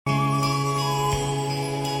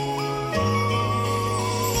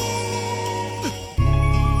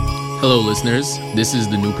Hello, listeners. This is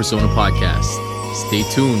the New Persona Podcast. Stay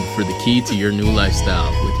tuned for the key to your new lifestyle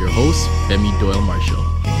with your host, Femi Doyle-Marshall.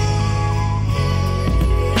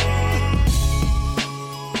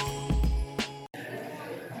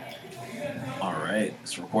 All right,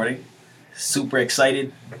 it's recording. Super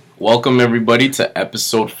excited. Welcome, everybody, to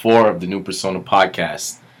episode 4 of the New Persona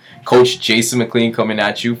Podcast. Coach Jason McLean coming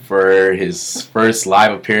at you for his first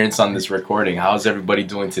live appearance on this recording. How's everybody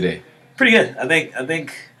doing today? Pretty good. I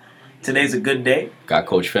think today's a good day. Got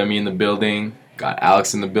Coach Femi in the building. Got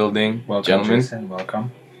Alex in the building. Welcome, gentlemen. Jason.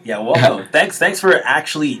 Welcome. Yeah, welcome. Thanks for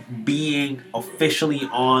actually being officially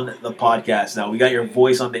on the podcast. Now we got your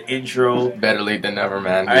voice on the intro. Better late than never,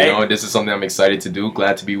 man. All you right. know, this is something I'm excited to do.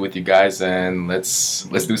 Glad to be with you guys, and let's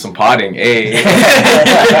do some potting. Hey.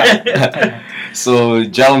 So,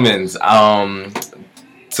 gentlemen,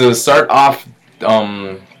 to start off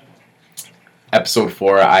episode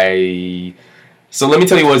 4, So let me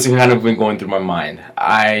tell you what's kind of been going through my mind.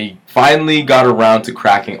 I finally got around to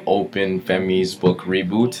cracking open Femi's book,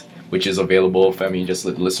 Reboot, which is available. Femi, just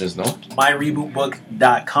let the listeners know.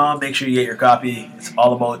 MyRebootBook.com. Make sure you get your copy. It's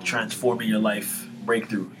all about transforming your life.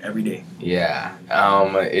 Breakthrough every day. Yeah.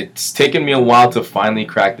 It's taken me a while to finally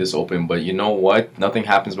crack this open, but you know what? Nothing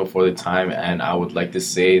happens before the time, and I would like to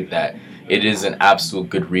say that it is an absolute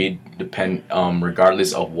good read,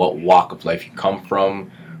 regardless of what walk of life you come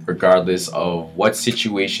from, regardless of what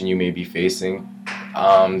situation you may be facing.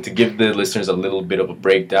 To give the listeners a little bit of a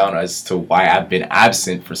breakdown as to why I've been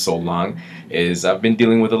absent for so long is I've been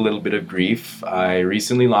dealing with a little bit of grief. I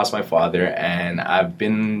recently lost my father, and I've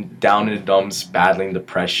been down in the dumps, battling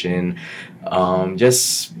depression,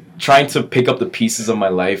 just trying to pick up the pieces of my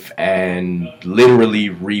life and literally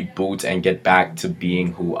reboot and get back to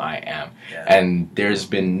being who I am. Yeah. And there's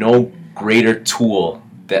been no greater tool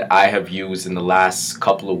that I have used in the last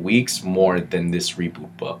couple of weeks more than this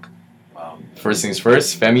reboot book. Wow. First things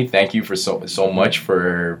first, Femi, thank you for so much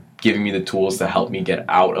for giving me the tools to help me get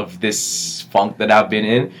out of this funk that I've been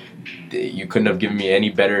in. You couldn't have given me any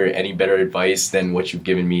better advice than what you've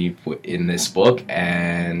given me in this book,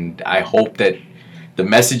 and I hope that the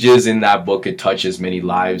messages in that book could touch as many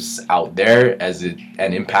lives out there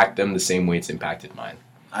and impact them the same way it's impacted mine.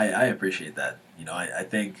 I appreciate that. You know, I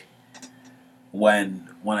think when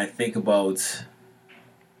I think about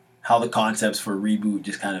how the concepts for Reboot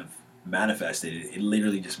just kind of manifested, it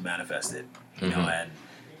literally just manifested. You know, and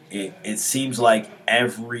it seems like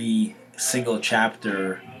every single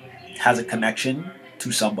chapter has a connection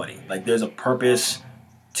to somebody. Like there's a purpose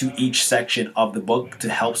to each section of the book to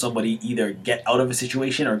help somebody either get out of a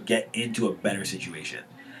situation or get into a better situation.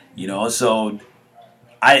 You know, so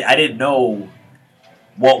I didn't know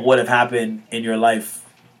what would have happened in your life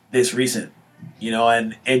this recent. You know,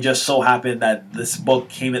 and it just so happened that this book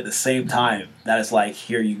came at the same time that it's like,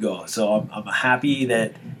 here you go. So I'm happy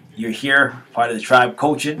that you're here, part of the tribe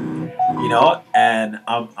coaching, you know, and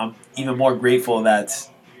I'm even more grateful that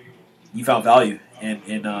you found value in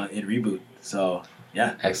Reboot. So,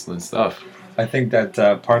 yeah. Excellent stuff. I think that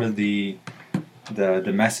part of the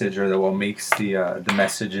message, or what makes the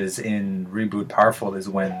messages in Reboot powerful, is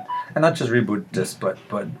when, and not just Reboot,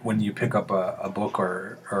 but when you pick up a book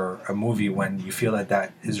or a movie, when you feel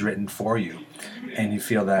that is written for you, and you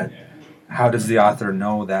feel that, how does the author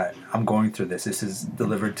know that I'm going through this? This is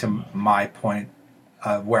delivered to my point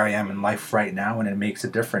where I am in life right now, and it makes a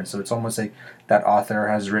difference. So it's almost like that author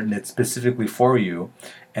has written it specifically for you,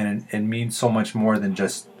 and it means so much more than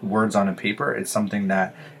just words on a paper. It's something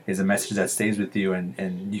that is a message that stays with you,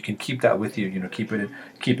 and you can keep that with you. You know, keep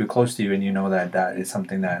it close to you, and you know that is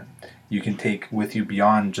something that you can take with you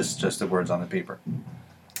beyond just the words on the paper.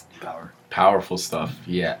 Powerful stuff,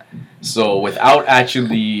 yeah. So without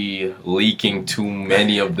actually leaking too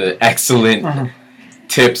many of the excellent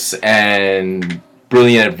tips and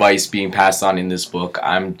brilliant advice being passed on in this book,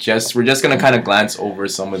 we're just gonna kind of glance over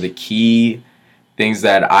some of the key things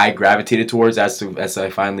that I gravitated towards as I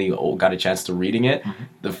finally got a chance to reading it.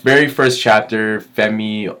 The very first chapter,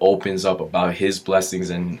 Femi opens up about his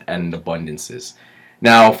blessings and abundances.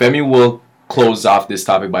 Now, Femi will close off this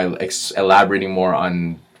topic by elaborating more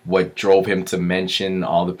on what drove him to mention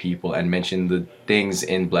all the people and mention the things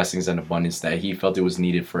in Blessings and Abundance that he felt it was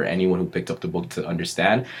needed for anyone who picked up the book to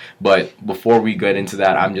understand. But before we get into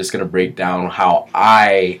that, I'm just going to break down how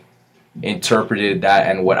I interpreted that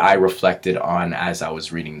and what I reflected on as I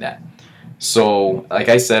was reading that. So, like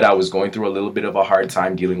I said, I was going through a little bit of a hard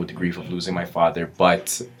time dealing with the grief of losing my father,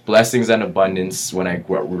 but Blessings and Abundance, when I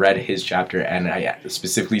read his chapter and I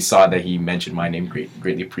specifically saw that he mentioned my name,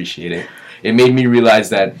 greatly appreciate it. it made me realize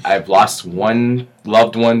that I've lost one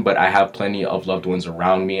loved one, but I have plenty of loved ones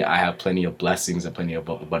around me. I have plenty of blessings and plenty of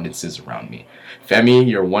abundances around me. Femi,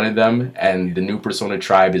 you're one of them, and the New Persona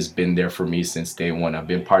Tribe has been there for me since day one. I've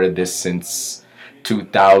been part of this since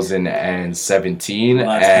 2017,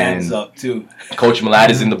 Last and hands up too. Coach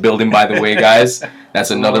Malad is in the building, by the way, guys.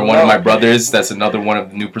 That's another one of my brothers. That's another one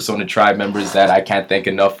of the New Persona Tribe members that I can't thank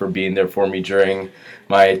enough for being there for me during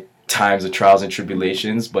my times of trials and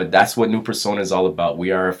tribulations. But that's what New Persona is all about.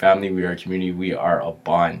 We are a family, we are a community, we are a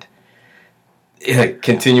bond.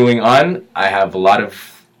 Continuing on, I have a lot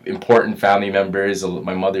of important family members.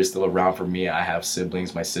 My mother's still around for me. I have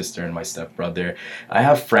siblings, my sister and my stepbrother. I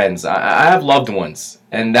have friends. I have loved ones.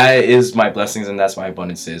 And that is my blessings and that's my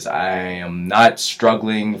abundances. I am not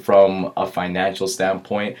struggling from a financial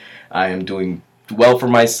standpoint. I am doing well for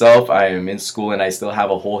myself. I am in school and I still have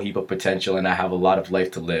a whole heap of potential and I have a lot of life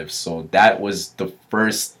to live. So that was the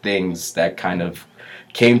first things that kind of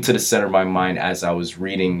came to the center of my mind as I was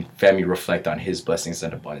reading Femi reflect on his blessings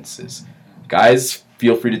and abundances. Guys,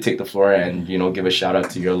 feel free to take the floor and, give a shout out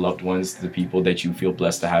to your loved ones, to the people that you feel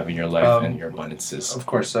blessed to have in your life and your abundances. Of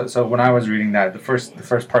course. So when I was reading that, the first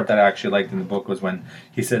part that I actually liked in the book was when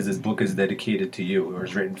he says this book is dedicated to you or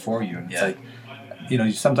is written for you. And it's like,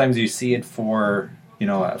 sometimes you see it for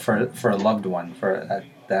a loved one,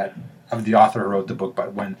 that of the author who wrote the book.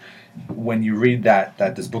 But when you read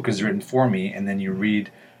that this book is written for me, and then you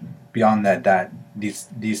read beyond that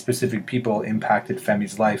these specific people impacted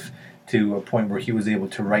Femi's life to a point where he was able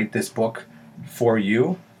to write this book for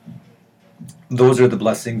you, those are the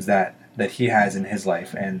blessings that he has in his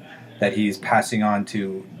life and that he's passing on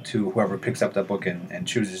to whoever picks up that book and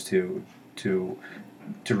chooses to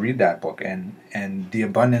read that book. And the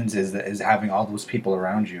abundance is having all those people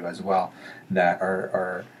around you as well that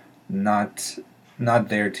are not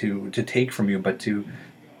there to take from you, but to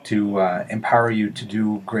empower you to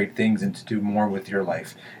do great things and to do more with your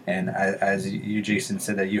life. And as you, Jason,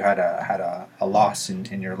 said that you had a loss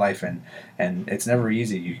in your life, and it's never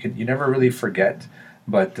easy. You never really forget,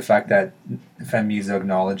 but the fact that Femi is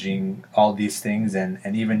acknowledging all these things,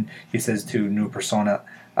 and even he says to New Persona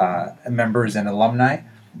members and alumni,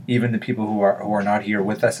 even the people who are not here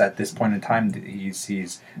with us at this point in time,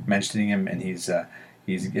 he's mentioning him, and he's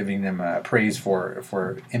giving them praise for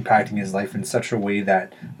impacting his life in such a way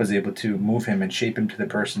that was able to move him and shape him to the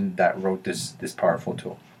person that wrote this powerful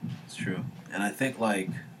tool. It's true. And I think, like,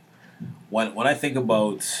 when I think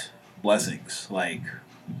about blessings, like,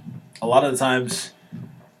 a lot of the times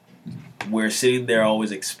we're sitting there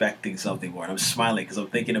always expecting something more. And I'm smiling because I'm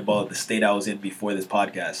thinking about the state I was in before this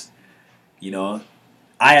podcast.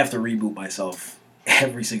 I have to reboot myself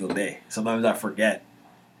every single day. Sometimes I forget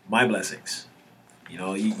my blessings.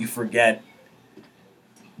 You forget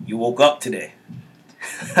you woke up today.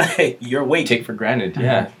 You're awake. Take for granted,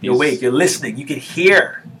 yeah. You're awake. You're listening. You can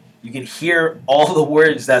hear all the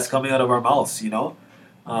words that's coming out of our mouths. You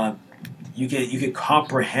can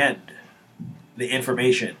comprehend the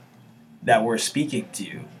information that we're speaking to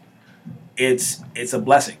you. It's a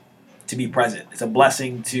blessing to be present. It's a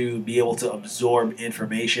blessing to be able to absorb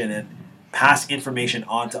information and pass information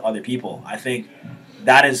on to other people. I think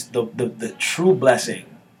that is the true blessing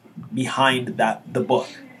behind the book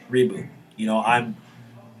Reboot.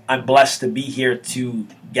 I'm blessed to be here to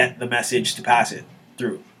get the message, to pass it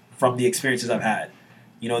through from the experiences I've had.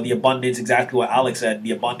 The abundance, exactly what Alex said.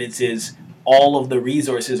 The abundance is all of the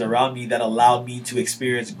resources around me that allowed me to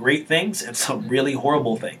experience great things and some really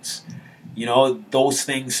horrible things. Those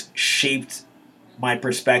things shaped my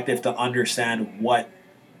perspective to understand what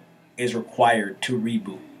is required to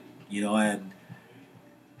reboot. And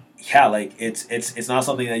yeah, like it's not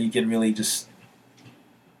something that you can really just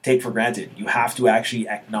take for granted. You have to actually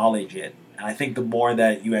acknowledge it. And I think the more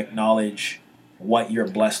that you acknowledge what you're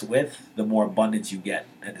blessed with, the more abundance you get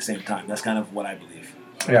at the same time. That's kind of what I believe.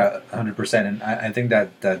 Yeah, 100%. And I think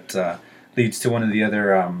that leads to one of the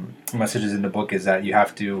other messages in the book is that you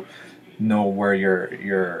have to know where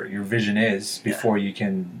your vision is before you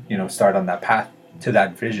can start on that path to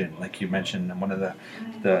that vision. Like you mentioned, one of the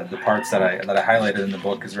parts that I highlighted in the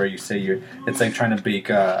book is where you say it's like trying to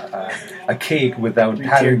bake a cake without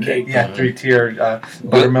having three-tier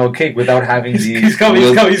buttermilk cake without having these. He's coming.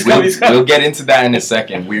 We'll get into that in a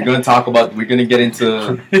second. We're going to get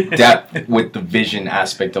into depth with the vision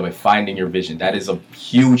aspect of it, finding your vision. That is a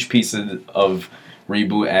huge piece of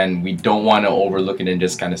Reboot, and we don't want to overlook it and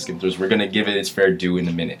just kind of skip through. We're going to give it its fair due in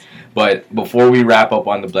a minute. But before we wrap up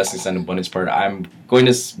on the blessings and abundance part, I'm going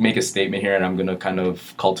to make a statement here, and I'm going to kind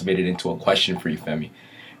of cultivate it into a question for you, Femi.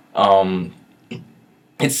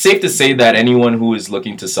 It's safe to say that anyone who is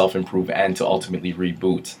looking to self-improve and to ultimately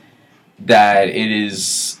reboot that it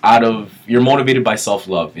is you're motivated by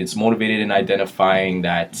self-love. It's motivated in identifying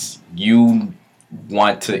that you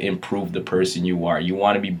want to improve the person you are. You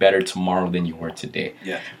want to be better tomorrow than you were today.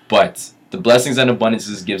 Yeah. But the blessings and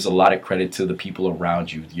abundances gives a lot of credit to the people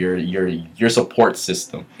around you, your support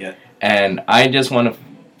system. Yeah. And I just want to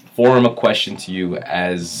form a question to you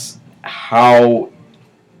as how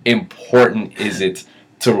important is it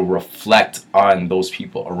to reflect on those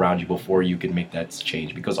people around you before you can make that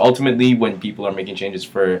change? Because ultimately, when people are making changes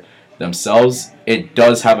for themselves, it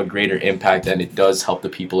does have a greater impact and it does help the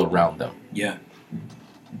people around them. Yeah.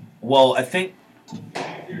 Well, I think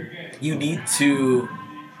you need to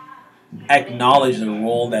acknowledge the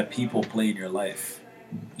role that people play in your life.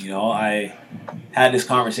 You know, I had this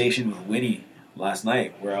conversation with Winnie last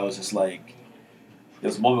night where I was just like, there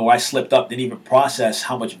was a moment where I slipped up, didn't even process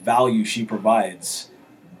how much value she provides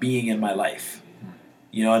being in my life.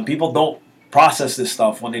 You know, and people don't process this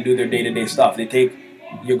stuff when they do their day-to-day stuff. They take,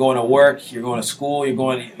 you're going to work, you're going to school, you're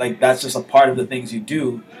going, like, that's just a part of the things you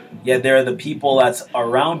do. Yet there are the people that's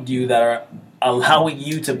around you that are allowing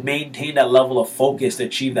you to maintain that level of focus to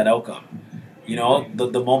achieve that outcome. You know,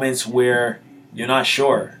 the moments where you're not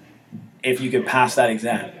sure if you can pass that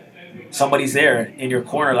exam. Somebody's there in your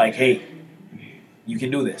corner like, hey, you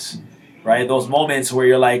can do this, right? Those moments where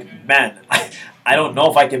you're like, man, I don't know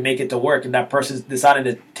if I can make it to work, and that person's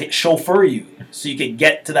decided to chauffeur you so you can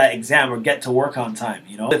get to that exam or get to work on time,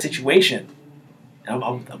 you know? The situation.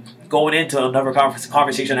 I'm going into another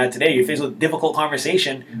conversation I had today. You're faced with a difficult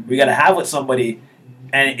conversation we got to have with somebody,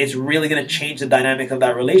 and it's really going to change the dynamic of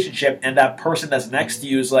that relationship, and that person that's next to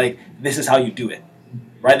you is like, this is how you do it,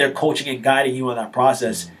 right? They're coaching and guiding you on that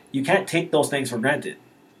process. You can't take those things for granted,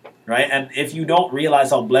 right? And if you don't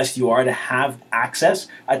realize how blessed you are to have access,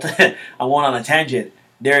 I went on a tangent.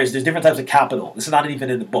 There's different types of capital. This is not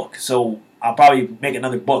even in the book, so I'll probably make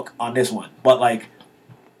another book on this one. But like,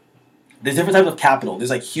 there's different types of capital.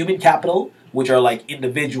 There's like human capital, which are like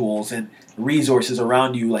individuals and resources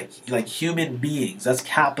around you, like human beings. That's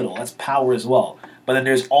capital. That's power as well. But then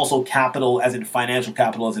there's also capital, as in financial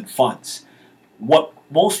capital, as in funds. What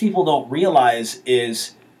most people don't realize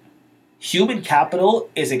is human capital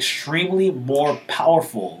is extremely more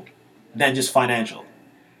powerful than just financial.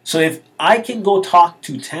 So if I can go talk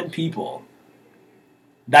to 10 people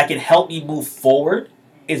that can help me move forward,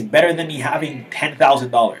 it's better than me having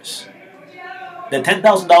 $10,000. The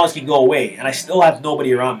 $10,000 can go away and I still have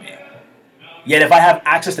nobody around me. Yet if I have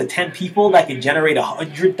access to 10 people that can generate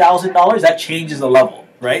 $100,000, that changes the level,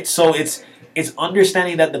 right? So it's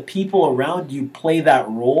understanding that the people around you play that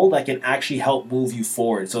role that can actually help move you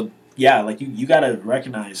forward. So yeah, like you got to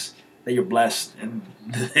recognize that you're blessed and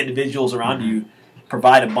the individuals around you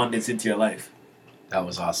provide abundance into your life. That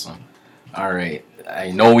was awesome. All right.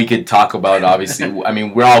 I know we could talk about, obviously, I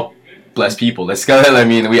mean, we're all blessed people. Let's go. I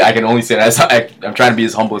mean, I can only say that. I'm trying to be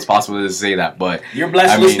as humble as possible to say that, but you're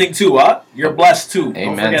blessed listening too, huh? You're blessed too.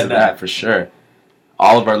 Amen to that for sure.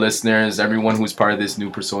 All of our listeners, everyone who's part of this new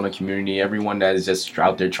persona community, everyone that is just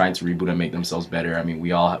out there trying to reboot and make themselves better. I mean,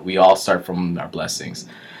 we all start from our blessings.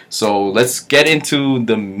 So let's get into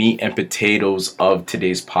the meat and potatoes of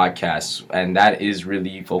today's podcast, and that is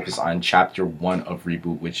really focused on chapter 1 of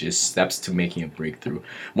Reboot, which is steps to making a breakthrough.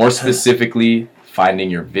 More specifically,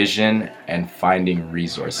 finding your vision and finding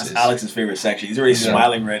resources. That's Alex's favorite section. He's already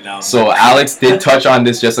smiling right now. So Alex did touch on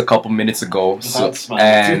this just a couple minutes ago.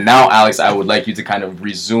 And now, Alex, I would like you to kind of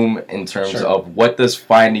resume in terms of what does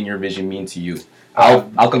finding your vision mean to you.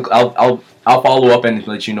 I'll follow up and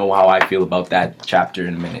let you know how I feel about that chapter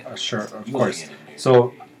in a minute. Sure, of course.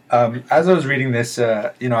 So, as I was reading this,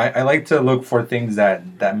 I like to look for things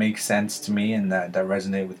that make sense to me and that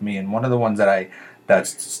resonate with me. And one of the ones that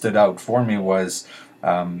stood out for me was,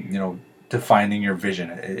 defining your vision.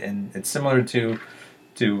 And it's similar to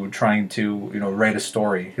trying to write a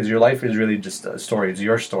story, because your life is really just a story. It's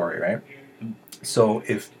your story, right? So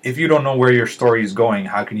if you don't know where your story is going,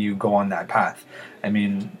 how can you go on that path? I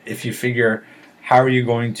mean, if you figure, how are you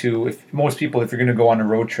going to, if you're going to go on a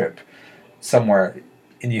road trip somewhere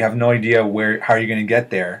and you have no idea how you're going to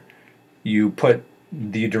get there, you put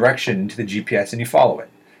the direction into the GPS and you follow it.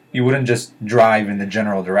 You wouldn't just drive in the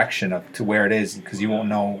general direction to where it is, because you won't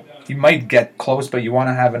know. You might get close, but you want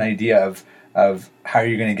to have an idea of how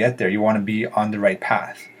you're going to get there. You want to be on the right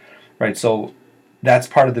path, right? So that's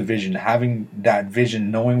part of the vision, having that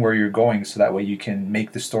vision, knowing where you're going, so that way you can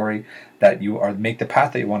make the story make the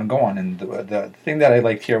path that you want to go on. And the thing that I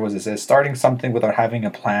liked here was it says, starting something without having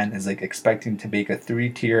a plan is like expecting to bake a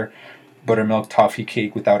 3-tier buttermilk toffee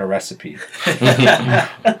cake without a recipe.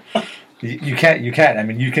 You can't. I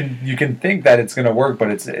mean, you can think that it's gonna work, but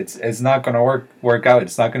it's not gonna work out.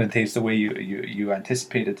 It's not gonna taste the way you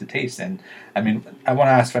anticipate it to taste. And I mean, I want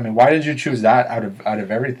to ask. I mean, why did you choose that out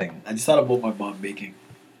of everything? I just thought about my mom baking.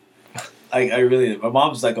 I really, my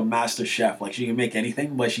mom's like a master chef. Like she can make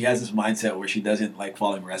anything, but she has this mindset where she doesn't like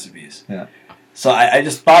following recipes. Yeah. So I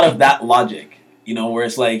just thought of that logic, where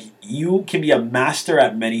it's like you can be a master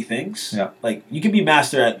at many things. Yeah. Like you can be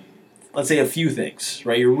master at, let's say, a few things,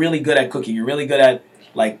 right? You're really good at cooking. You're really good at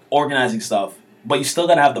like organizing stuff, but you still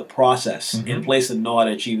got to have the process in place to know how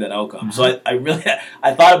to achieve that outcome. So I really,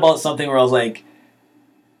 I thought about something where I was like,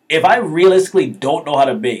 if I realistically don't know how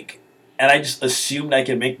to bake, and I just assumed I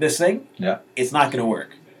can make this thing, it's not going to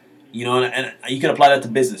work. And you can apply that to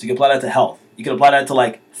business. You can apply that to health. You can apply that to,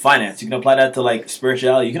 like, finance. You can apply that to, like,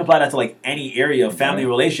 spirituality. You can apply that to, like, any area of family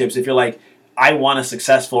relationships. If you're like, I want a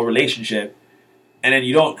successful relationship, and then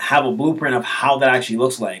you don't have a blueprint of how that actually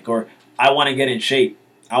looks like, or I want to get in shape.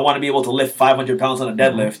 I want to be able to lift 500 pounds on a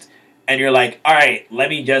deadlift, and you're like, all right, let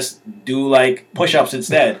me just do, like, push-ups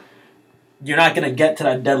instead. You're not going to get to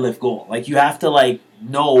that deadlift goal. Like, you have to, like,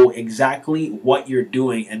 know exactly what you're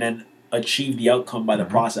doing and then achieve the outcome by the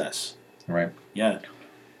process. Right. Yeah.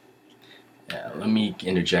 Yeah, let me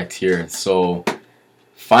interject here. So,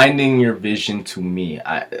 finding your vision to me,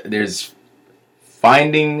 there's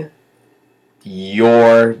finding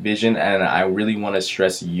your vision, and I really want to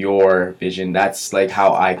stress your vision. That's like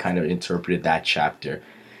how I kind of interpreted that chapter,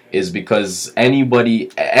 is because everybody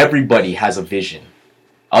has a vision.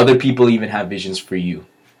 Other people even have visions for you.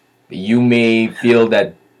 You may feel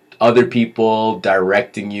that other people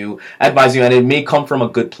directing you, advising you, and it may come from a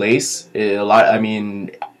good place.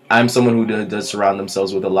 I'm someone who does surround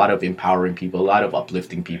themselves with a lot of empowering people, a lot of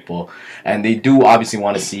uplifting people, and they do obviously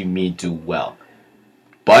want to see me do well.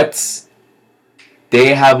 But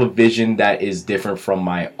they have a vision that is different from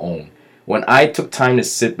my own. When I took time to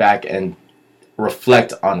sit back and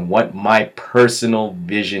reflect on what my personal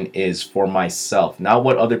vision is for myself, not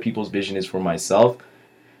what other people's vision is for myself,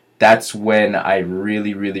 that's when I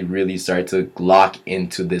really, really, really started to lock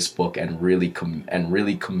into this book and really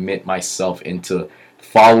commit myself into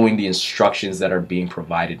following the instructions that are being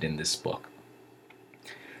provided in this book.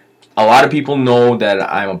 A lot of people know that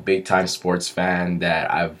I'm a big-time sports fan,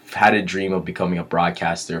 that I've had a dream of becoming a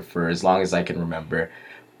broadcaster for as long as I can remember,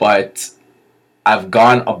 but I've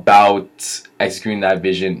gone about executing that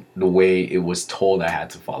vision the way it was told I had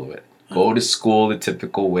to follow it. Go to school the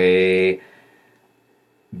typical way,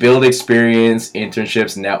 build experience,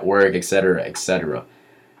 internships, network, etc., etc.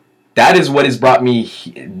 That is what has brought me,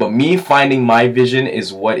 but me finding my vision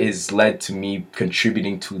is what has led to me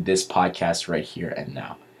contributing to this podcast right here and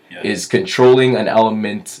now. Yeah. Is controlling an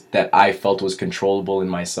element that I felt was controllable in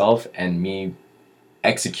myself and me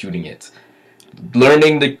executing it.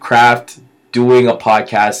 Learning the craft, doing a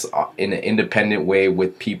podcast in an independent way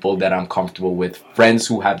with people that I'm comfortable with, friends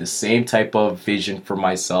who have the same type of vision for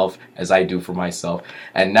myself as I do for myself.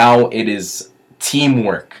 And now it is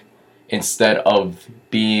teamwork instead of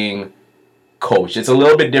being coach. It's a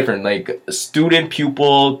little bit different. Like student,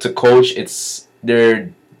 pupil to coach,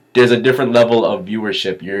 there's a different level of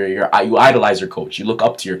viewership. You idolize your coach. You look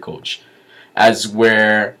up to your coach. As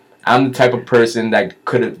where I'm the type of person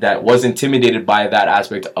that was intimidated by that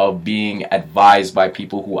aspect of being advised by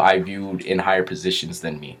people who I viewed in higher positions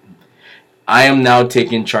than me. I am now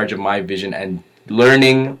taking charge of my vision and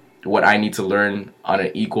learning what I need to learn on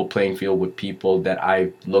an equal playing field with people that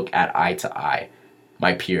I look at eye to eye.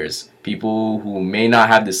 My peers. People who may not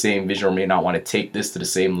have the same vision or may not want to take this to the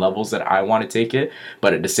same levels that I want to take it,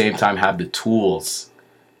 but at the same time have the tools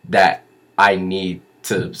that I need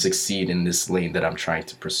to succeed in this lane that I'm trying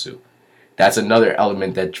to pursue. That's another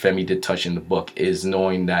element that Femi did touch in the book, is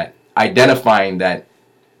knowing that, identifying that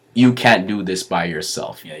you can't do this by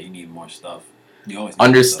yourself. Yeah, you need more stuff. You always need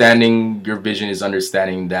understanding stuff. Your vision is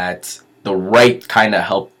understanding that the right kind of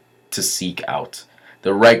help to seek out,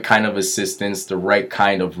 the right kind of assistance, the right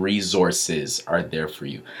kind of resources are there for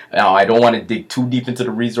you. Now, I don't want to dig too deep into the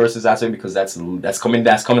resources aspect because that's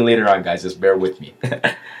coming later on, guys. Just bear with me.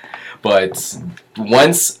 But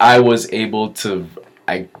once I was able to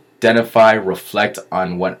identify, reflect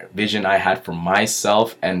on what vision I had for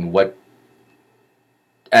myself and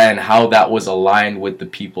how that was aligned with the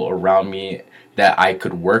people around me that I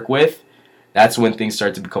could work with, that's when things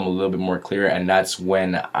start to become a little bit more clear, and that's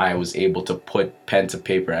when I was able to put pen to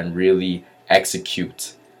paper and really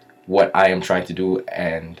execute what I am trying to do.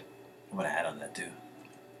 And I'm gonna add on that too.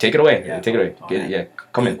 Take it away. Yeah, take it away.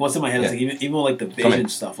 Come in. What's in my head is like even like the vision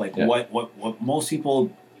stuff. Like what most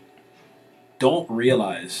people don't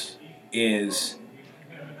realize is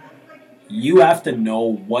you have to know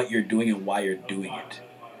what you're doing and why you're doing it,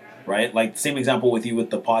 right? Like, same example with you with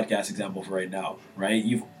the podcast example for right now, right?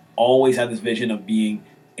 You've always had this vision of being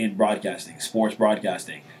in broadcasting, sports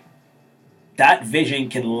broadcasting. That vision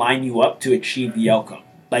can line you up to achieve the outcome.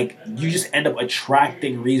 Like, you just end up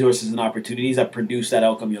attracting resources and opportunities that produce that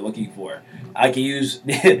outcome you're looking for. I can use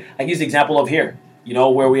the example of here,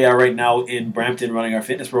 where we are right now in Brampton running our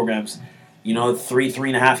fitness programs.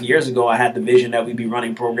 3.5 years ago, I had the vision that we'd be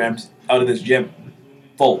running programs out of this gym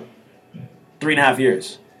full. 3.5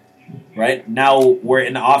 years, right? Now we're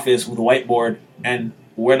in the office with a whiteboard, and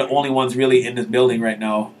we're the only ones really in this building right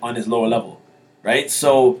now on this lower level, right?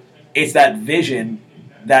 So it's that vision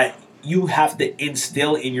that you have to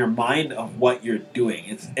instill in your mind of what you're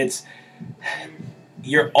doing. It's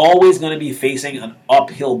you're always going to be facing an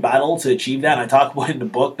uphill battle to achieve that. And I talk about in the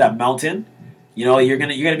book, that mountain. You're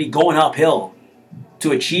gonna be going uphill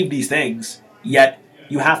to achieve these things. Yet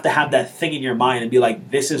you have to have that thing in your mind and be like,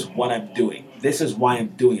 this is what I'm doing. This is why I'm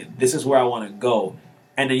doing it. This is where I want to go.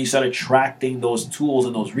 And then you start attracting those tools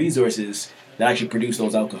and those resources that actually produce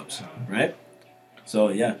those outcomes, right? So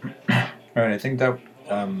yeah. Right. I think that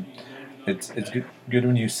it's good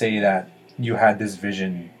when you say that you had this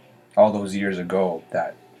vision all those years ago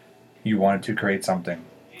that you wanted to create something,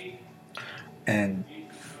 and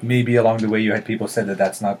maybe along the way you had people said that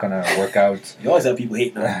that's not going to work out. You always have people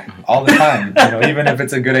hating on you. All the time. Even if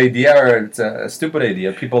it's a good idea or it's a stupid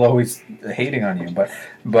idea, people always hating on you. But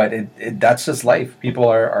that's just life. People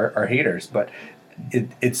are haters. But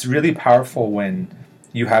it's really powerful when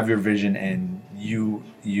you have your vision and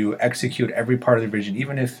you execute every part of the vision,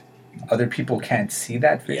 even if other people can't see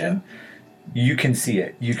that vision. Yeah. You can see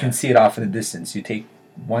it. You can see it off in the distance. You take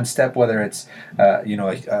one step, whether it's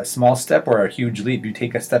a small step or a huge leap, you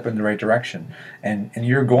take a step in the right direction, and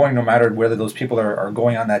you're going, no matter whether those people are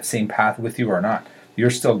going on that same path with you or not. You're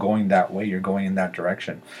still going that way. You're going in that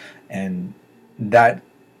direction, and that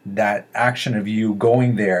action of you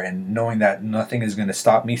going there and knowing that nothing is going to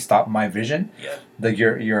stop my vision. Yeah. Like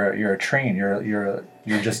you're a train. You're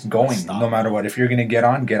just going no matter what. If you're going to get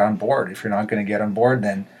on board. If you're not going to get on board,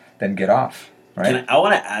 then get off. Right? I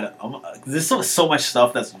want to add. There's so much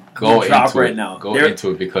stuff that's going drop right now. Go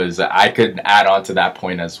into it, because I could add on to that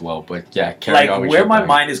point as well. But yeah, carry on. Where my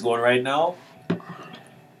mind is going right now.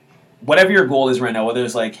 Whatever your goal is right now, whether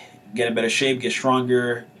it's like get in better shape, get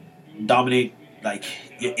stronger, dominate like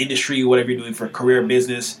your industry, whatever you're doing for career,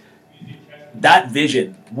 business. That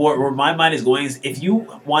vision, where my mind is going, is if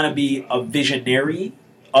you want to be a visionary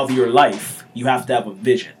of your life, you have to have a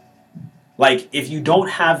vision. Like, if you don't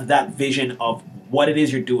have that vision of what it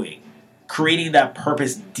is you're doing, creating that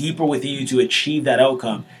purpose deeper within you to achieve that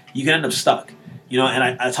outcome, you can end up stuck. And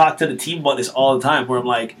I talk to the team about this all the time, where I'm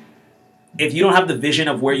like, if you don't have the vision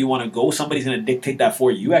of where you want to go, somebody's going to dictate that for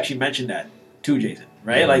you. You actually mentioned that too, Jason,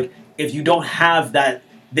 right? Mm-hmm. Like, if you don't have that,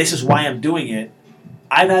 this is why I'm doing it.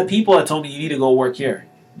 I've had people that told me you need to go work here.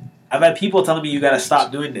 I've had people telling me you got to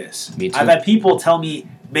stop doing this. Me too. I've had people tell me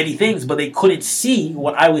many things, but they couldn't see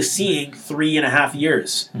what I was seeing 3.5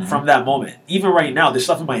 years from that moment. Even right now, there's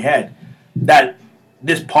stuff in my head that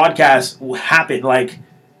this podcast happened like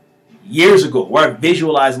years ago, where I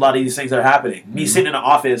visualized a lot of these things that are happening. Me sitting in an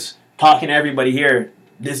office talking to everybody here,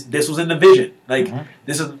 this was in the vision. Like,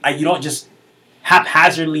 this is, you don't just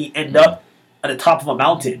haphazardly end up at the top of a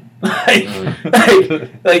mountain. like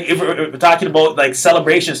if we're talking about like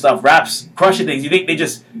celebration stuff, raps, crushing things, you think they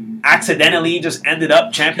just accidentally just ended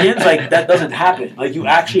up champions? Like, that doesn't happen. Like, you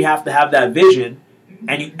actually have to have that vision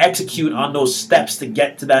and you execute on those steps to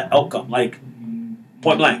get to that outcome. Like,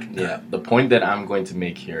 point blank. Yeah. The point that I'm going to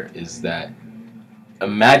make here is that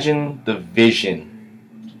imagine the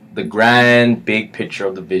vision, the grand big picture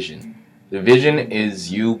of the vision. The vision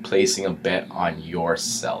is you placing a bet on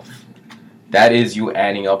yourself. That is you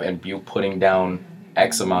adding up and you putting down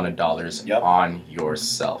X amount of dollars on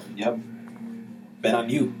yourself. Yep. Bet on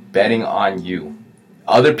you. Betting on you.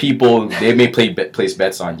 Other people, they may place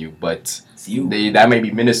bets on you, but that may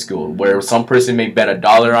be minuscule. Where some person may bet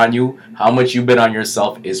 $1 on you, how much you bet on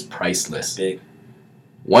yourself is priceless. Big.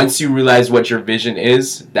 Once you realize what your vision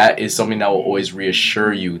is, that is something that will always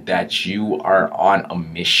reassure you that you are on a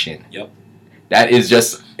mission. Yep.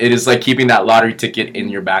 It is like keeping that lottery ticket in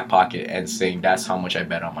your back pocket and saying, that's how much I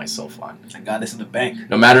bet on myself on. I got this in the bank.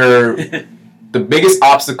 No matter, the biggest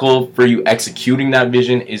obstacle for you executing that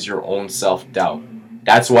vision is your own self-doubt.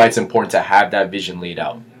 That's why it's important to have that vision laid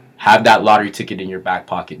out. Have that lottery ticket in your back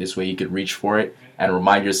pocket. This way you could reach for it and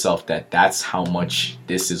remind yourself that that's how much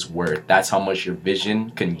this is worth. That's how much your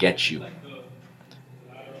vision can get you.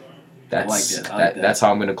 That's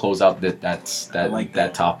how I'm gonna close out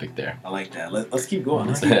that topic there. I like that. Let's keep going.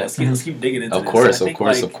 Let's keep digging into Of this.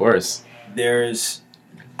 Of course.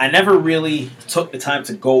 I never really took the time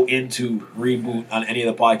to go into Reboot on any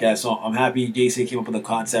of the podcasts, so I'm happy Jason came up with a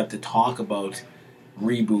concept to talk about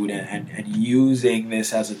Reboot and using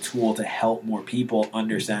this as a tool to help more people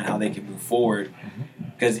understand how they can move forward,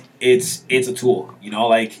 because it's a tool.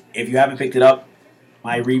 Like, if you haven't picked it up,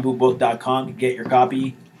 myrebootbook.com, get your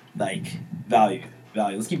copy. Like, value.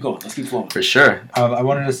 Let's keep going. Let's keep flowing. For sure. I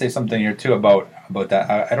wanted to say something here too about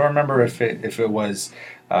that. I don't remember if it was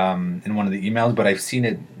in one of the emails, but I've seen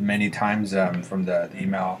it many times from the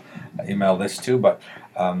email list too. But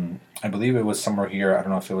I believe it was somewhere here. I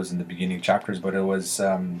don't know if it was in the beginning chapters, but it was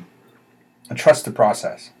trust the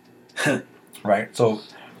process, right? So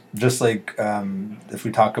just like if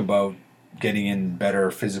we talk about getting in better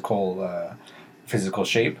physical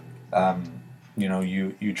shape,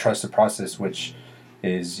 you trust the process, which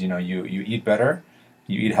is you eat better,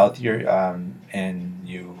 you eat healthier, and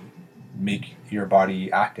you make your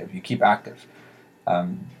body active. You keep active.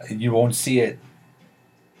 You won't see it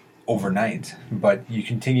overnight, but you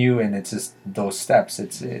continue, and it's just those steps.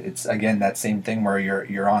 It's again that same thing where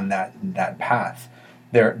you're on that path.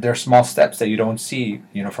 They're small steps that you don't see,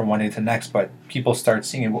 from one day to the next, but people start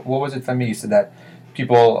seeing it. What was it, Femi? You said that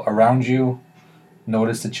people around you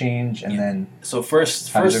notice the change, and then so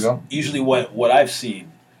first usually what I've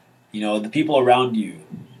seen, the people around you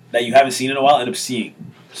that you haven't seen in a while end up seeing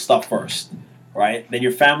stuff first, right? Then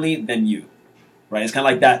your family, then you, right? It's kind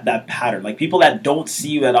of like that pattern. Like, people that don't see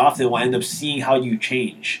you that often will end up seeing how you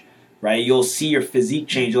change, right? You'll see your physique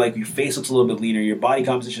change. Like, your face looks a little bit leaner, your body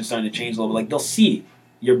composition is starting to change a little bit. Like, they'll see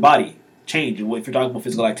your body change, and if you're talking about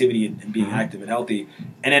physical activity and being active and healthy,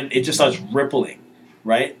 and then it just starts rippling,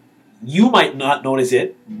 right? You might not notice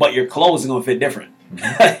it, but your clothes are going to fit different.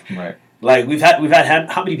 Right. Like, we've had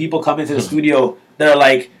how many people come into the studio that are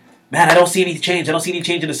like, man, I don't see any change. I don't see any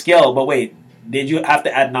change in the scale. But wait, did you have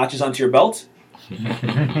to add notches onto your belt?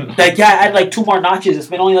 Like, yeah, I had like 2 more notches. It's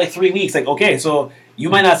been only like 3 weeks. Like, okay, so you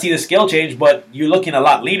might not see the scale change, but you're looking a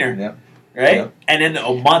lot leaner. Yep. Right? Yep. And then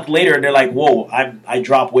a month later, they're like, whoa, I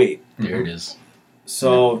dropped weight. There it is.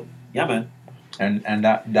 So, yeah, man. And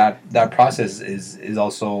that process is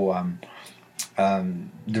also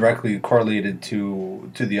directly correlated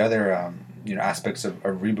to the other aspects of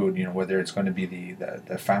Reboot, whether it's going to be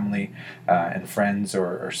the family and friends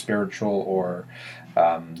or spiritual or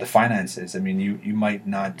the finances. I mean, you might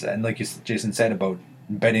not, and like Jason said about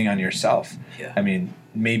betting on yourself. Yeah. I mean,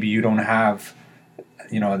 maybe you don't have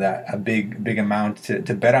that a big amount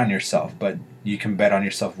to bet on yourself, but you can bet on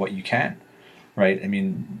yourself what you can. Right. I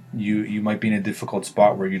mean, you might be in a difficult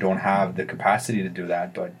spot where you don't have the capacity to do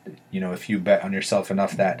that, but if you bet on yourself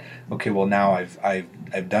enough that, okay, well, now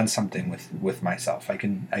I've done something with myself. I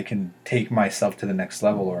can take myself to the next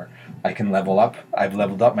level, or I can level up. I've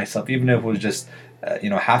leveled up myself, even if it was just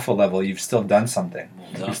half a level. You've still done something.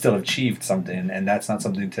 Yeah. You've still achieved something, and that's not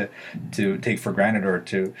something to take for granted or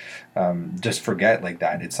to just forget like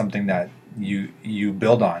that. It's something that you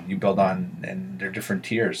build on. You build on, and there are different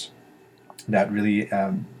tiers that really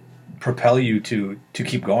propel you to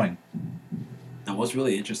keep going. And what's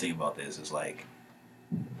really interesting about this is, like,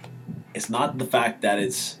 it's not the fact that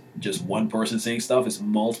it's just one person saying stuff, it's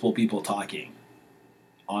multiple people talking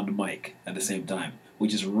on the mic at the same time,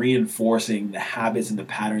 which is reinforcing the habits and the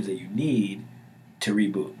patterns that you need to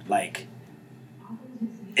reboot. Like,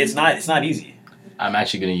 it's not easy. I'm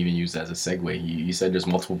actually going to even use that as a segue. You said there's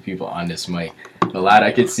multiple people on this mic. Lad,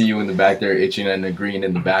 I could see you in the back there itching and agreeing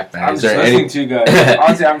in the back, man. I'm just listening to you guys.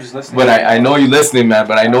 Honestly, I'm just listening. But I know you're listening, man.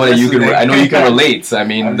 But I know that you can relate. I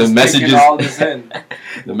mean, the messages, all this in.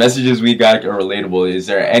 the messages we got are relatable. Is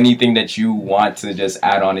there anything that you want to just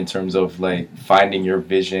add on in terms of like finding your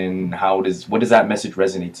vision? What does that message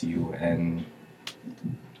resonate to you? And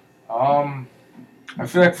I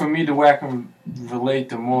feel like for me, the way I can relate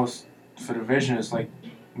the most for the vision is like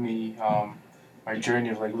me. My journey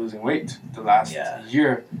of like losing weight the last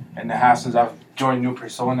year and a half since I've joined New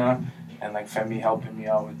Persona, and like Femi helping me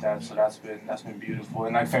out with that, so that's been beautiful.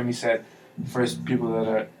 And like Femi said, first people that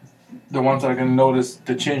are the ones that are gonna notice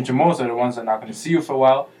the change the most are the ones that are not gonna see you for a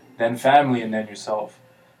while, then family, and then yourself.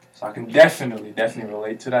 So I can definitely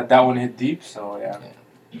relate to that. That one hit deep, so yeah.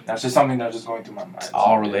 That's just something that's just going through my mind. It's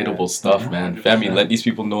all relatable stuff, man. 100%. Femi, let these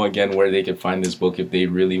people know again where they can find this book if they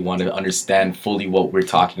really want to understand fully what we're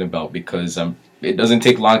talking about, because it doesn't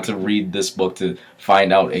take long to read this book to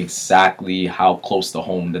find out exactly how close to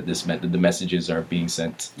home that the messages are being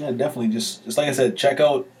sent. Yeah, definitely. Just like I said, check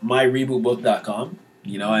out myrebootbook.com,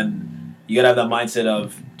 and you got to have that mindset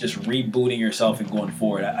of just rebooting yourself and going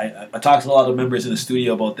forward. I talked to a lot of members in the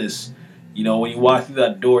studio about this. You know, when you walk through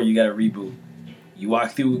that door, you got to reboot. You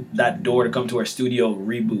walk through that door to come to our studio,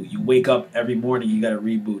 reboot. You wake up every morning, you got to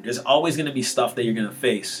reboot. There's always going to be stuff that you're going to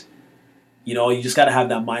face. You know, you just got to have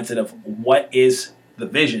that mindset of what is the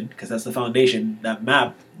vision, because that's the foundation, that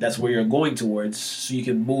map, that's where you're going towards, so you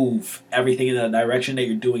can move everything in the direction that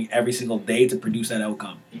you're doing every single day to produce that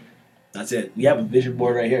outcome. That's it. We have a vision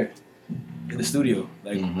board right here in the studio.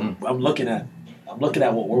 Like I'm looking at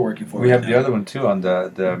what we're working for. We have the other one too on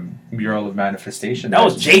the mural of manifestation. That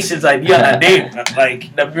was Jason's idea on that name.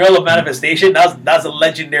 Like the mural of manifestation, that's a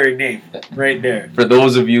legendary name right there. For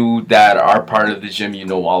those of you that are part of the gym, you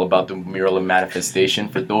know all about the mural of manifestation.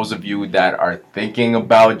 For those of you that are thinking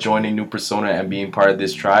about joining New Persona and being part of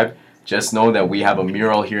this tribe, just know that we have a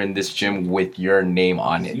mural here in this gym with your name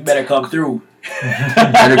on it. You better come through.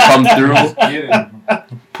 Better come through.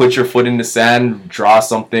 Put your foot in the sand, draw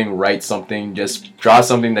something, write something. Just draw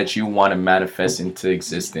something that you want to manifest into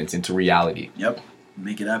existence, into reality. Yep.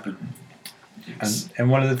 Make it happen. And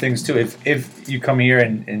one of the things too, if you come here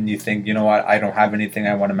and you think, you know what, I don't have anything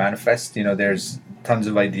I want to manifest, you know, there's tons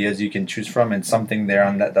of ideas you can choose from, and something there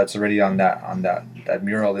on that's already on that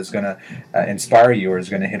mural is going to inspire you or is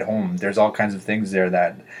going to hit home. There's all kinds of things there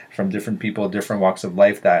that from different people, different walks of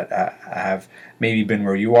life that have maybe been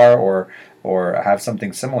where you are or have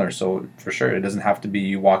something similar. So for sure, it doesn't have to be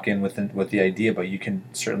you walk in with the idea, but you can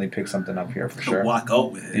certainly pick something up here for sure. Walk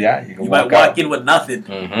out with it. Yeah, you might walk in with nothing,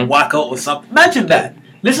 walk out with something. Imagine that.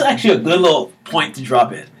 This is actually a good little point to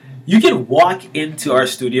drop in. You can walk into our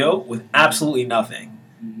studio with absolutely nothing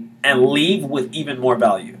and leave with even more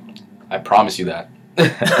value. I promise you that.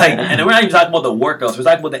 And then we're not even talking about the workouts. We're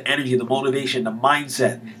talking about the energy, the motivation, the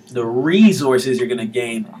mindset, the resources you're going to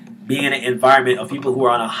gain being in an environment of people who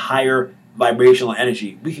are on a higher vibrational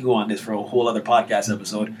energy. We could go on this for a whole other podcast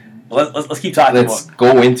episode. But let's keep talking Let's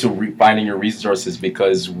go into finding your resources,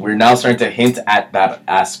 because we're now starting to hint at that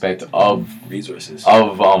aspect of resources,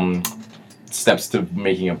 of steps to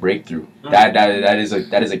making a breakthrough. That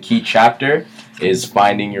is a key chapter, is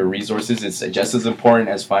finding your resources. It's just as important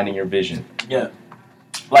as finding your vision. Yeah.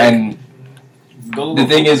 And the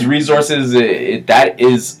thing is, resources, that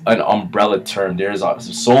is an umbrella term. There's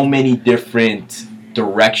so many different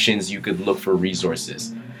directions you could look for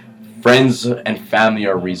resources. Friends and family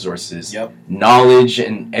are resources. Yep. Knowledge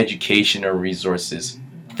and education are resources.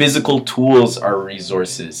 Physical tools are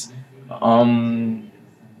resources.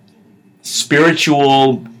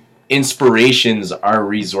 Spiritual inspirations are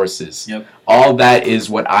resources. Yep. All that is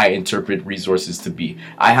what I interpret resources to be.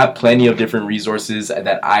 I have plenty of different resources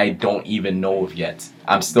that I don't even know of yet.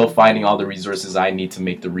 I'm still finding all the resources I need to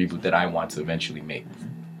make the reboot that I want to eventually make.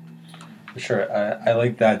 For sure. I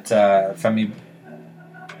like that Femi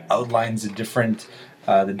outlines the different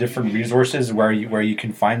resources where you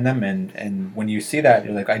can find them, and when you see that,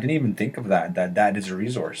 you're like, I didn't even think of that is a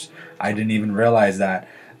resource. I didn't even realize that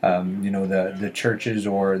the churches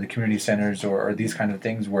or the community centers or these kind of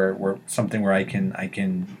things were something where I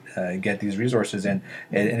can get these resources, and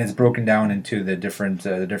it's broken down into the different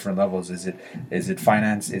levels. Is it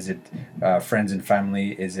finance? Is it friends and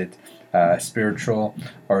family? Is it spiritual,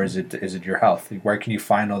 or is it your health? Where can you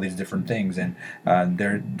find all these different things? And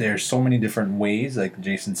there's so many different ways. Like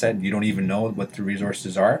Jason said, you don't even know what the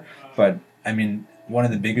resources are. But I mean, one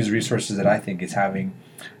of the biggest resources that I think is having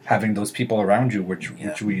those people around you,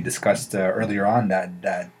 which we discussed earlier on,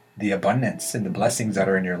 that the abundance and the blessings that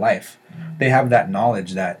are in your life. They have that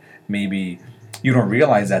knowledge that maybe you don't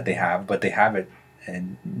realize that they have, but they have it.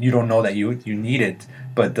 And you don't know that you need it,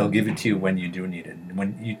 but they'll give it to you when you do need it.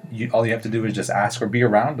 When you all you have to do is just ask or be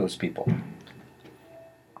around those people.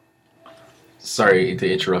 Sorry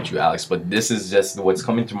to interrupt you, Alex, but this is just what's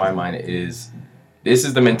coming to my mind is this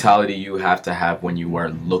is the mentality you have to have when you are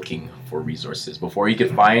looking for resources. Before you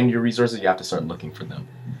can find your resources, you have to start looking for them.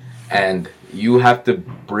 And you have to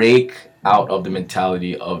break out of the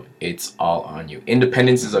mentality of it's all on you.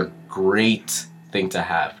 Independence is a great thing to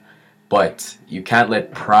have. But you can't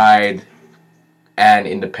let pride and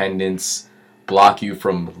independence block you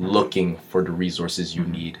from looking for the resources you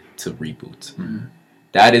need to reboot. Mm-hmm.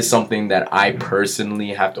 That is something that I personally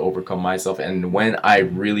have to overcome myself. And when I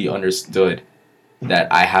really understood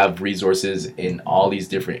that I have resources in all these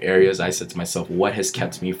different areas, I said to myself, what has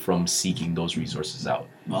kept me from seeking those resources out?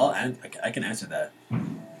 Well, I can answer that.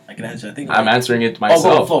 I think I'm answering it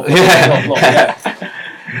myself. Flow.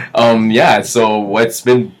 Yeah. So what's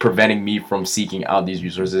been preventing me from seeking out these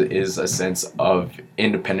resources is a sense of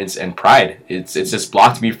independence and pride. It's just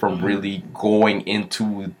blocked me from really going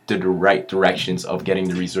into the right directions of getting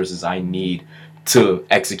the resources I need to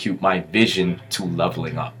execute my vision to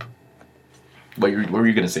leveling up. What were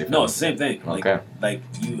you gonna say? No, it's the same thing. Okay. Like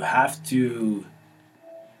you have to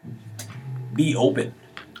be open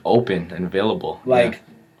and available. Like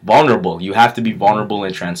vulnerable. You have to be vulnerable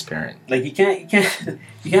and transparent. Like you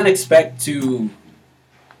can't expect to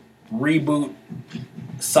reboot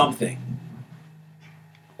something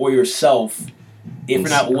or yourself if you're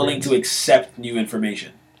not willing to accept new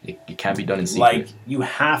information. It can't be done in secret. Like you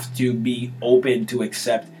have to be open to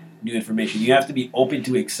accept new information. You have to be open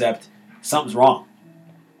to accept something's wrong.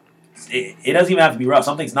 It doesn't even have to be wrong.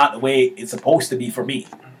 Something's not the way it's supposed to be for me.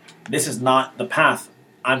 This is not the path.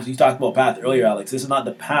 You talked about path earlier, Alex. This is not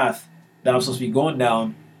the path that I'm supposed to be going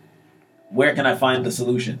down. Where can I find the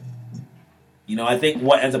solution? You know, I think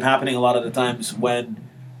what ends up happening a lot of the times when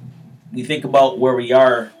we think about where we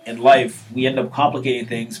are in life, we end up complicating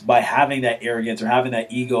things by having that arrogance or having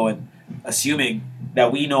that ego and assuming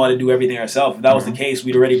that we know how to do everything ourselves. If that was the case,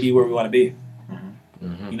 we'd already be where we want to be.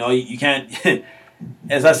 You know, you can't...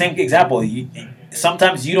 As that same example,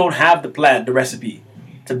 sometimes you don't have the plan, the recipe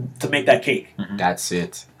to make that cake. That's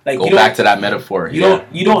it. Like go back to that metaphor. You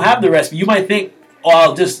don't have the recipe. You might think, oh,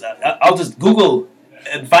 I'll just Google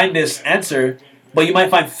and find this answer, but you might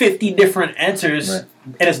find 50 different answers, and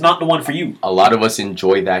it's not the one for you. A lot of us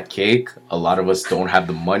enjoy that cake. A lot of us don't have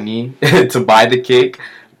the money to buy the cake,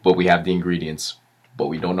 but we have the ingredients, but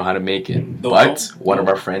we don't know how to make it. One of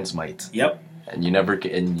our friends might. Yep. And you never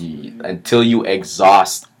until you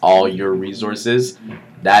exhaust all your resources.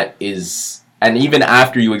 That is, and even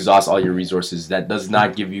after you exhaust all your resources, that does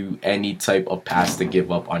not give you any type of pass to give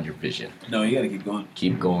up on your vision. No, you gotta keep going.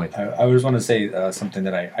 Keep going. I just want to say something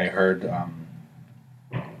that I heard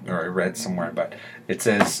or I read somewhere, but it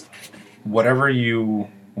says, whatever you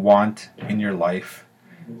want in your life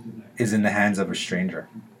is in the hands of a stranger.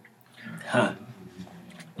 Huh.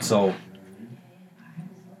 So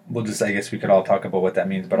we'll just, I guess we could all talk about what that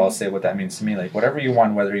means, but I'll say what that means to me. Like whatever you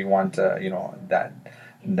want, whether you want, that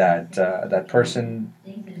person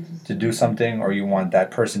to do something, or you want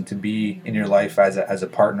that person to be in your life as a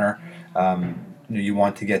partner. You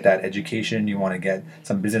want to get that education. You want to get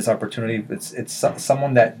some business opportunity. It's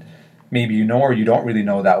someone that maybe you know or you don't really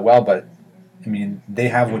know that well, but I mean they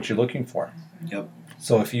have what you're looking for. Yep.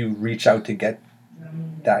 So if you reach out to get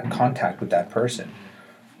that contact with that person,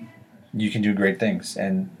 you can do great things.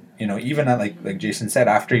 And even like Jason said,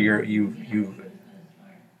 after you've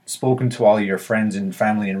spoken to all your friends and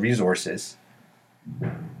family and resources.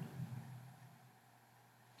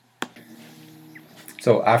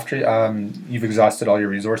 So after you've exhausted all your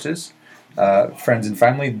resources, friends and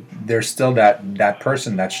family, there's still that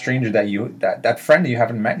person, that stranger that friend that you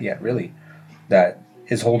haven't met yet, really, that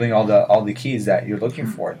is holding all the keys that you're looking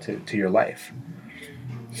for to your life.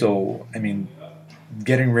 So I mean,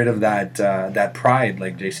 getting rid of that pride,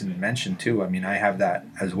 like Jason mentioned too. I mean, I have that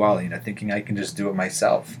as well. Thinking I can just do it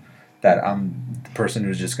myself, that I'm the person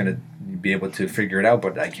who's just going to be able to figure it out,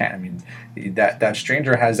 but I can't. I mean, that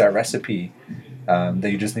stranger has that recipe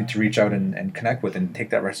that you just need to reach out and connect with and take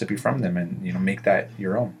that recipe from them and make that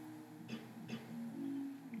your own.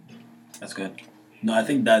 That's good. No, I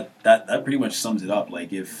think that pretty much sums it up.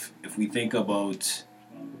 Like if we think about,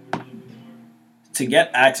 to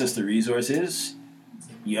get access to resources,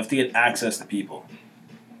 you have to get access to people.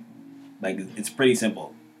 Like it's pretty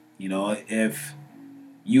simple. If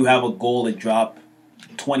you have a goal to drop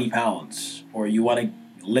 20 pounds, or you want to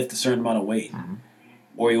lift a certain amount of weight,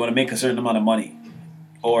 or you want to make a certain amount of money,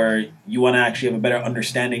 or you want to actually have a better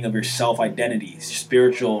understanding of your self-identity,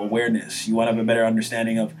 spiritual awareness, you want to have a better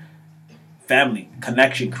understanding of family,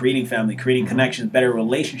 connection, creating connections, better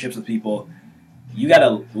relationships with people, you got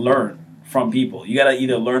to learn from people. You got to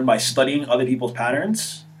either learn by studying other people's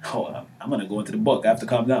patterns. Oh, I'm going to go into the book. I have to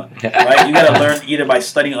calm down. Right? You got to learn either by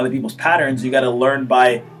studying other people's patterns. You got to learn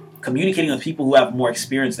by communicating with people who have more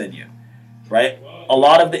experience than you. Right? A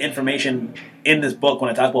lot of the information in this book, when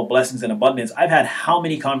I talk about blessings and abundance, I've had how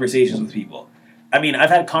many conversations with people? I mean, I've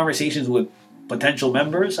had conversations with potential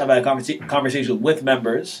members. I've had conversations with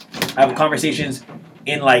members. I have conversations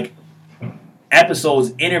in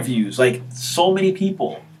episodes, interviews, so many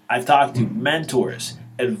people I've talked to, mentors,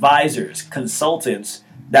 advisors, consultants,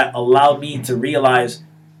 that allowed me to realize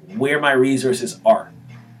where my resources are,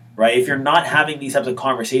 right? If you're not having these types of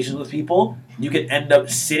conversations with people, you can end up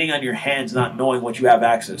sitting on your hands not knowing what you have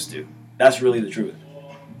access to. That's really the truth.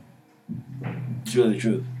 It's really the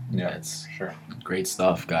truth. Yeah, it's sure. Great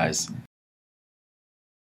stuff, guys.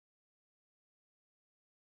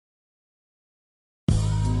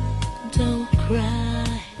 Don't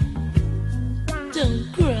cry.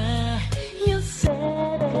 Don't cry. You're sad.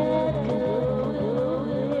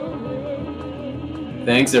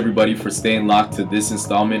 Thanks everybody for staying locked to this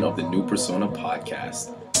installment of the New Persona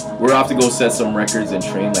podcast. We're off to go set some records and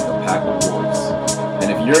train like a pack of wolves.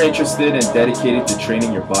 And if you're interested and dedicated to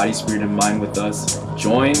training your body, spirit, and mind with us,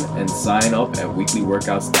 join and sign up at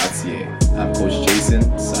weeklyworkouts.ca. I'm Coach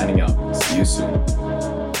Jason, signing out. See you soon.